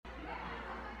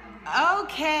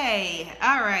Okay,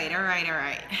 all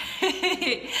right.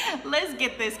 Let's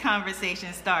get this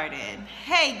conversation started.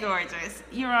 Hey, gorgeous,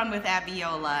 you're on with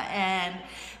Abiola, and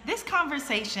this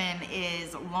conversation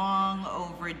is long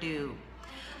overdue.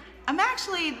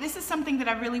 This is something that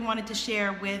I really wanted to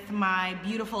share with my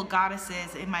beautiful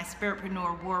goddesses in my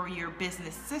Spiritpreneur Warrior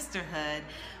Business Sisterhood,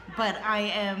 but I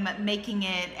am making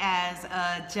it as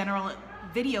a general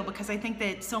video because I think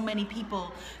that so many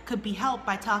people could be helped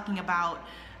by talking about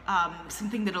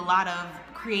something that a lot of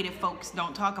creative folks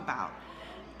don't talk about.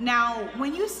 Now,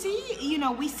 when you see,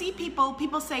 we see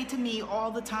people say to me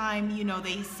all the time,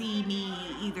 they see me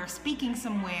either speaking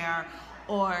somewhere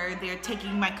or they're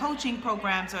taking my coaching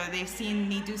programs or they've seen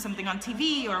me do something on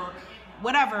TV or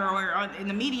whatever, or in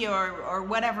the media or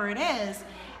whatever it is.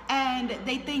 And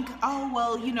they think, oh,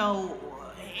 well,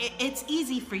 it's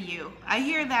easy for you. I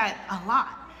hear that a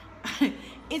lot.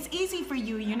 It's easy for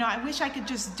you, I wish I could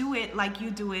just do it like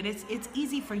you do it. It's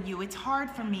easy for you. It's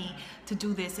hard for me to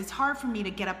do this. It's hard for me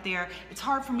to get up there. It's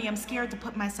hard for me. I'm scared to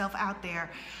put myself out there.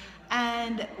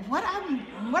 And what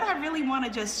I really want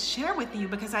to just share with you,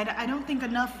 because I don't think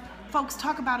enough folks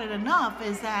talk about it enough,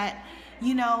 is that,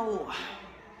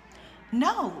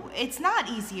 no, it's not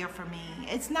easier for me.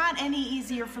 It's not any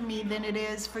easier for me than it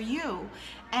is for you.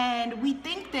 And we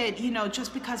think that,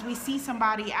 just because we see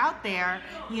somebody out there,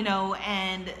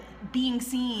 and being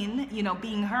seen,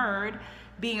 being heard,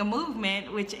 being a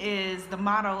movement, which is the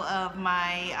motto of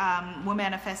my We're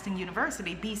Manifesting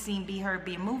University, be seen, be heard,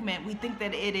 be a movement, we think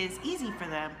that it is easy for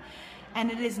them. And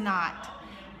it is not.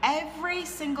 Every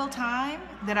single time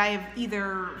that I have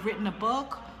either written a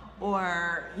book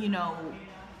or,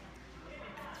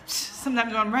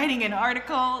 sometimes I'm writing an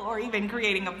article or even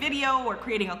creating a video or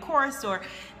creating a course, or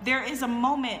there is a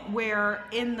moment where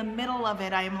in the middle of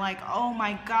it I am like, oh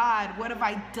my God, what have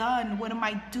I done? What am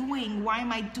I doing? Why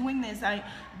am I doing this?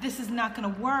 This is not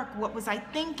going to work. What was I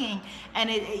thinking? And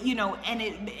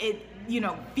it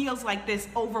feels like this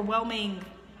overwhelming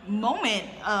moment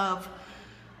of,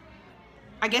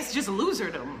 I guess, just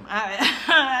loserdom.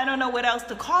 I don't know what else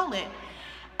to call it.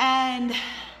 And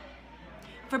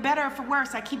for better or for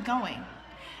worse, I keep going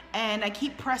and I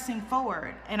keep pressing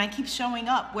forward and I keep showing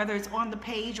up, whether it's on the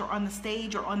page or on the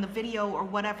stage or on the video or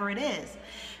whatever it is,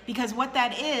 because what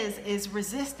that is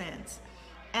resistance.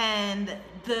 And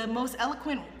the most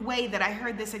eloquent way that I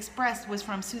heard this expressed was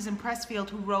from Susan Pressfield,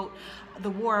 who wrote The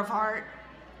War of Art,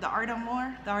 The Art of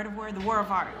War, The War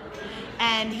of Art.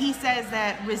 And he says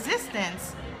that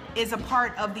resistance is a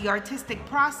part of the artistic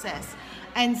process.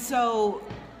 And so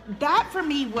that for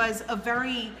me was a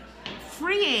very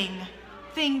freeing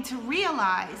thing to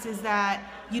realize, is that,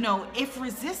 if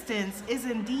resistance is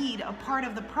indeed a part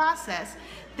of the process,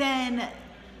 then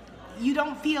you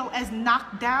don't feel as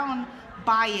knocked down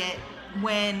by it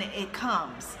when it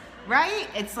comes, right?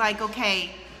 It's like,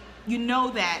 okay,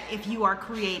 that if you are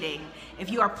creating, if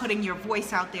you are putting your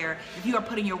voice out there, if you are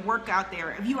putting your work out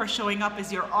there, if you are showing up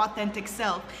as your authentic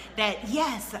self, that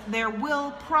yes, there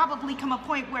will probably come a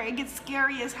point where it gets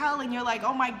scary as hell and you're like,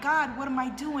 oh my God, what am I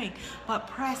doing? But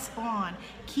press on,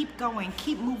 keep going,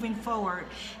 keep moving forward.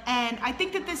 And I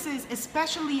think that this is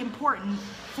especially important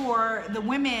for the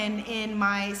women in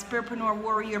my Spiritpreneur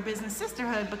Warrior Business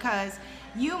Sisterhood, because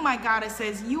you, my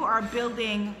goddesses, you are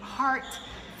building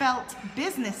heartfelt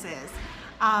businesses.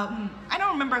 I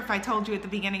don't remember if I told you at the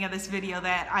beginning of this video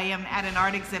that I am at an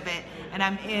art exhibit and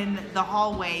I'm in the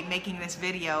hallway making this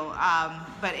video,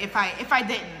 but if I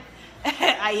didn't,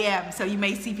 I am. So you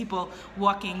may see people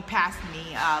walking past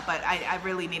me, but I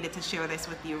really needed to share this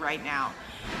with you right now.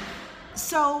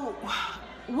 So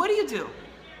what do you do?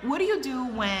 What do you do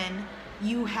when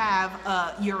you have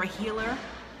you're a healer,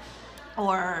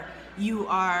 or you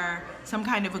are some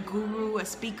kind of a guru, a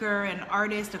speaker, an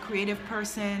artist, a creative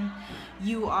person.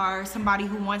 You are somebody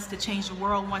who wants to change the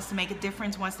world, wants to make a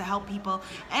difference, wants to help people.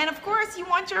 And of course, you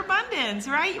want your abundance,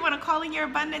 right? You want to call in your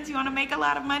abundance. You want to make a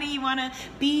lot of money. You want to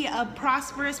be a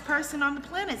prosperous person on the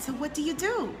planet. So what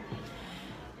do?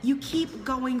 You keep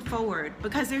going forward,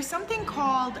 because there's something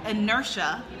called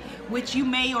inertia, which you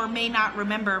may or may not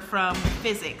remember from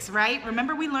physics, right?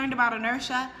 Remember we learned about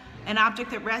inertia? An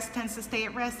object at rest tends to stay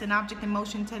at rest. An object in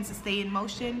motion tends to stay in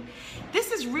motion.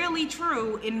 This is really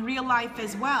true in real life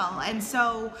as well. And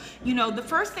so, the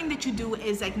first thing that you do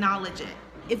is acknowledge it.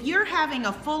 If you're having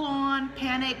a full-on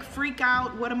panic, freak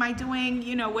out, what am I doing?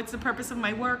 What's the purpose of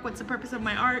my work? What's the purpose of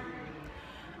my art?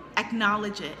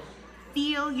 Acknowledge it.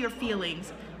 Feel your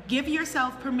feelings. Give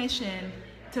yourself permission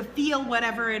to feel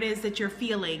whatever it is that you're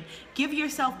feeling. Give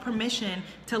yourself permission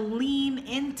to lean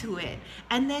into it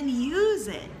and then use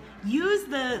it. Use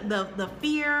the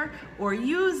fear, or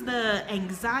use the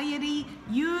anxiety,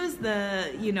 use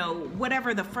the, you know,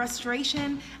 whatever, the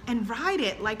frustration, and ride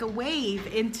it like a wave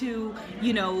into,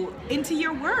 you know, into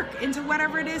your work, into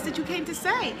whatever it is that you came to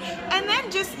say. And then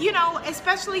just, you know,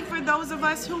 especially for those of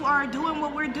us who are doing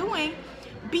what we're doing,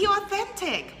 be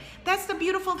authentic. That's the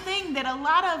beautiful thing, that a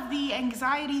lot of the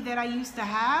anxiety that I used to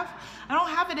have, I don't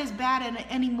have it as bad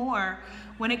anymore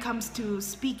when it comes to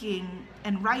speaking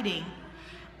and writing.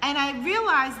 And I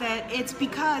realized that it's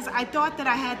because I thought that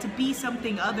I had to be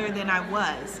something other than I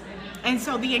was. And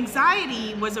so the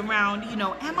anxiety was around, you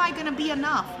know, am I gonna be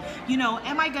enough? You know,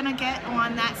 am I gonna get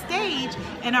on that stage?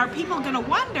 And are people gonna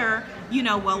wonder, you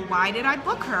know, well, why did I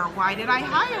book her? Why did I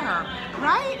hire her,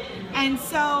 right? And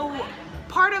so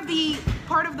part of the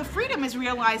freedom is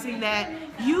realizing that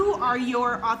you are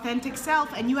your authentic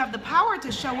self, and you have the power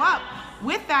to show up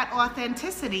with that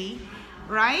authenticity,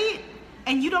 right?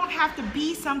 And you don't have to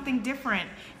be something different.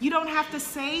 You don't have to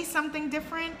say something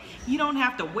different. You don't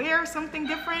have to wear something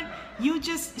different. You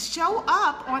just show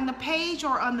up on the page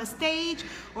or on the stage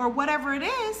or whatever it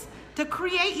is to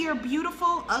create your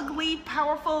beautiful, ugly,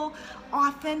 powerful,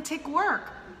 authentic work.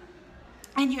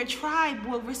 And your tribe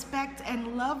will respect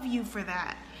and love you for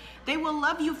that. They will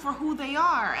love you for who they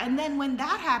are. And then when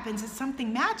that happens, it's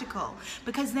something magical,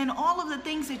 because then all of the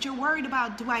things that you're worried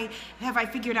about, have I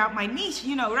figured out my niche?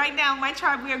 You know, right now, my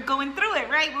tribe, we're going through it,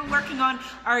 right? We're working on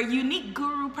our unique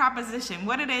guru proposition,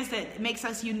 what it is that makes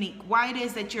us unique, why it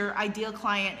is that your ideal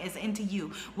client is into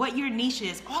you, what your niche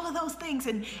is, all of those things.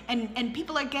 And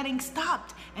people are getting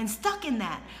stopped and stuck in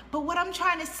that. But what I'm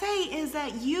trying to say is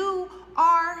that you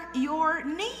are your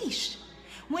niche.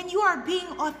 When you are being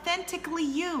authentically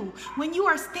you, when you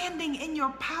are standing in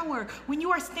your power, when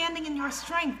you are standing in your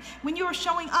strength, when you are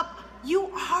showing up, you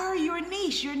are your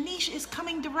niche. Your niche is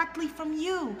coming directly from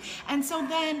you. And so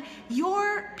then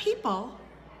your people,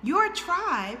 your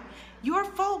tribe, your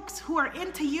folks who are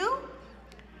into you,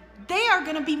 they are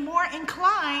going to be more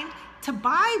inclined to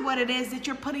buy what it is that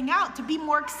you're putting out, to be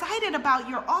more excited about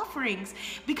your offerings,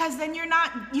 because then you're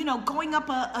not, you know, going up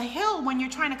a hill when you're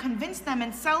trying to convince them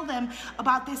and sell them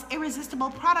about this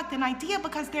irresistible product and idea,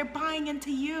 because they're buying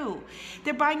into you.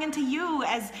 They're buying into you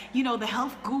as, you know, the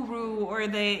health guru, or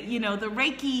the, you know, the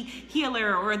Reiki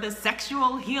healer, or the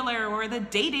sexual healer, or the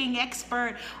dating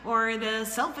expert, or the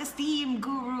self-esteem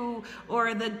guru,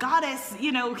 or the goddess,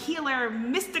 you know, healer,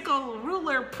 mystical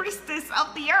ruler, priestess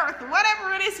of the earth,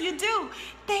 whatever it is you do.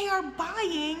 They are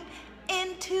buying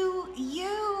into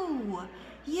you.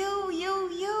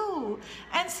 You.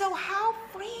 And so how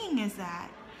freeing is that?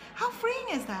 How freeing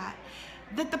is that?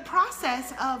 That the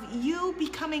process of you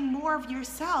becoming more of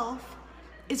yourself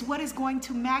is what is going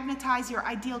to magnetize your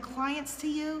ideal clients to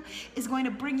you, is going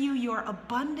to bring you your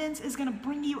abundance, is going to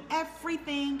bring you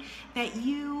everything that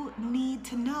you need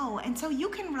to know. And so you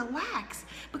can relax,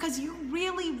 because you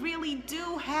really, really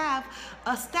do have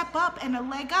a step up and a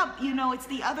leg up. You know,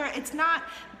 it's not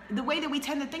the way that we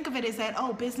tend to think of it, is that,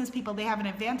 oh, business people, they have an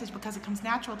advantage because it comes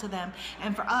natural to them.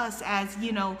 And for us as,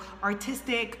 you know,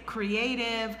 artistic,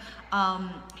 creative,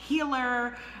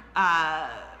 healer,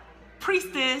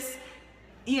 priestess,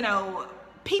 you know,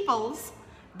 peoples,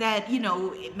 that, you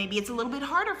know, maybe it's a little bit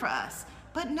harder for us.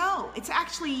 But no, it's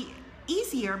actually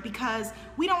easier, because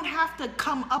we don't have to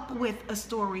come up with a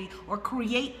story or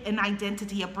create an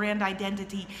identity, a brand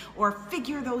identity, or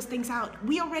figure those things out.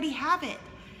 We already have it.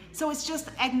 So it's just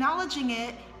acknowledging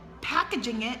it,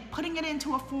 packaging it, putting it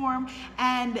into a form,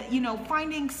 and, you know,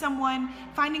 finding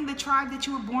the tribe that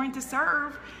you were born to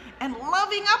serve, and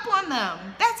loving up on them.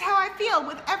 That's how I feel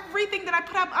with everything that I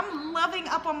put up. I'm loving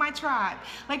up on my tribe.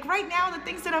 Like right now, the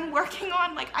things that I'm working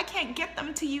on, like I can't get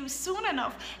them to you soon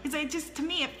enough, because to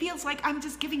me, it feels like I'm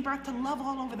just giving birth to love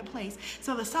all over the place.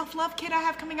 So the self-love kit I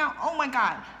have coming out, oh my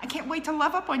God, I can't wait to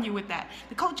love up on you with that.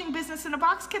 The coaching business in a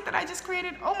box kit that I just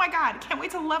created, oh my God, I can't wait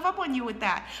to love up on you with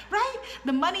that, right?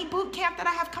 The money boot camp that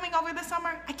I have coming over the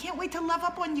summer, I can't wait to love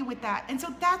up on you with that. And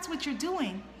so that's what you're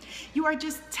doing. You are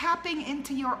just tapping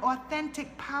into your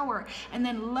authentic power, and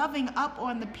then loving up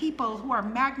on the people who are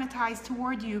magnetized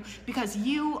toward you, because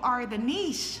you are the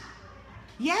niche.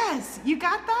 Yes, you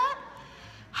got that?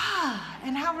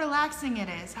 And how relaxing it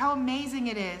is, how amazing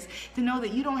it is to know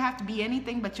that you don't have to be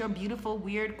anything but your beautiful,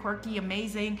 weird, quirky,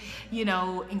 amazing, you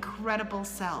know, incredible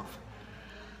self.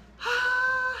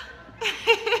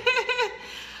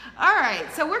 All right,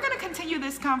 so we're going to continue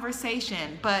this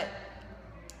conversation, but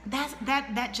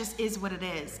that just is what it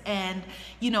is. And,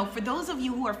 you know, for those of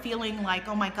you who are feeling like,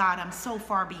 oh my God, I'm so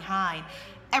far behind,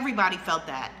 Everybody felt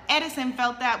that. Edison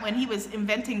felt that when he was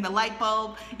inventing the light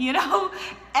bulb, you know?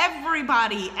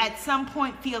 Everybody at some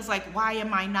point feels like, why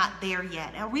am I not there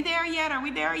yet? Are we there yet? Are we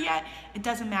there yet? It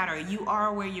doesn't matter. You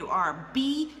are where you are.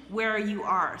 Be where you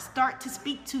are. Start to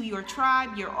speak to your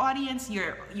tribe, your audience,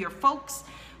 your folks,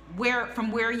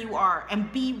 from where you are,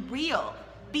 and be real.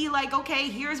 Be like, okay,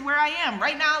 here's where I am.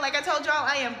 Right now, like I told y'all,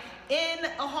 I am in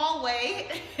a hallway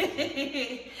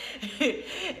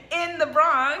in the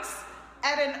Bronx,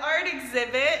 at an art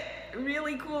exhibit,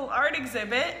 really cool art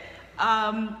exhibit,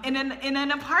 in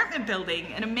an apartment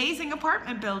building, an amazing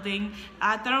apartment building,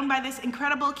 thrown by this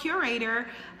incredible curator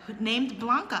named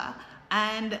Blanca.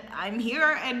 And I'm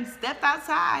here and stepped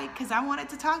outside because I wanted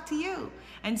to talk to you.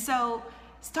 And so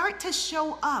start to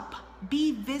show up,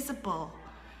 be visible.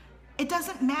 It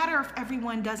doesn't matter if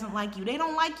everyone doesn't like you. They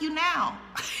don't like you now.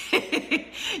 You know how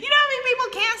many people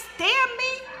can't stand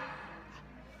me?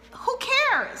 Who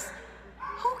cares?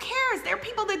 Who cares? There are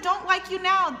people that don't like you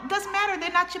now. Doesn't matter.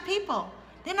 They're not your people.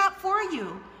 They're not for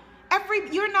you.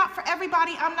 You're not for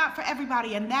everybody. I'm not for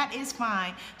everybody. And that is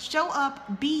fine. Show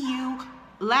up, be you,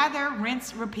 lather,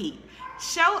 rinse, repeat.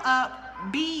 Show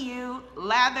up, be you,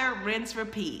 lather, rinse,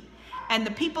 repeat. And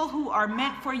the people who are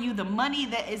meant for you, the money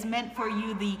that is meant for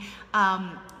you, the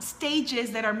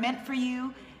stages that are meant for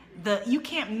you, you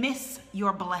can't miss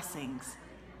your blessings.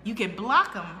 You can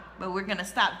block them, but we're gonna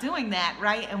stop doing that,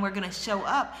 right? And we're gonna show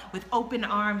up with open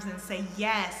arms and say,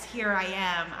 yes, here I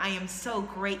am. I am so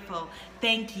grateful.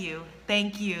 Thank you,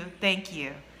 thank you, thank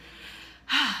you.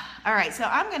 All right, so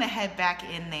I'm gonna head back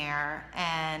in there,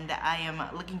 and I am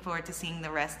looking forward to seeing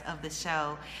the rest of the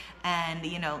show. And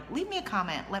you know, leave me a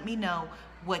comment, let me know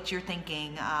what you're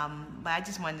thinking. But I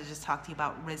just wanted to just talk to you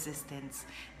about resistance,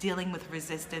 dealing with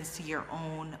resistance to your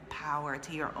own power,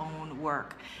 to your own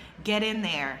work. Get in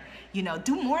there, you know,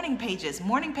 do morning pages.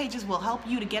 Morning pages will help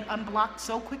you to get unblocked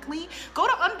so quickly. Go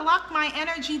to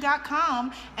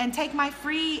unblockmyenergy.com and take my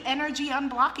free energy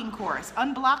unblocking course,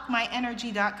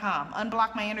 unblockmyenergy.com,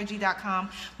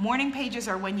 unblockmyenergy.com. Morning pages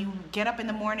are when you get up in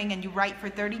the morning and you write for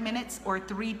 30 minutes or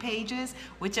 3 pages,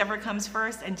 whichever comes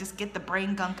first, and just get the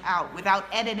brain gunk out without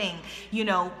editing. You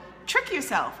know, trick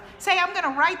yourself. Say, I'm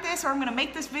gonna write this or I'm gonna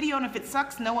make this video, and if it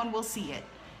sucks, no one will see it.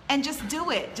 And just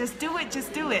do it, just do it,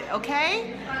 just do it,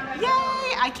 okay?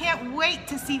 Yay! I can't wait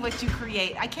to see what you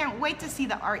create. I can't wait to see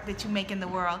the art that you make in the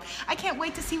world. I can't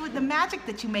wait to see what the magic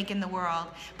that you make in the world,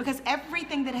 because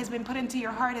everything that has been put into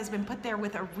your heart has been put there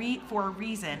for a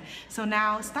reason. So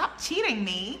now stop cheating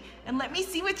me and let me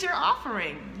see what you're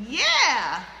offering.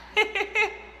 Yeah!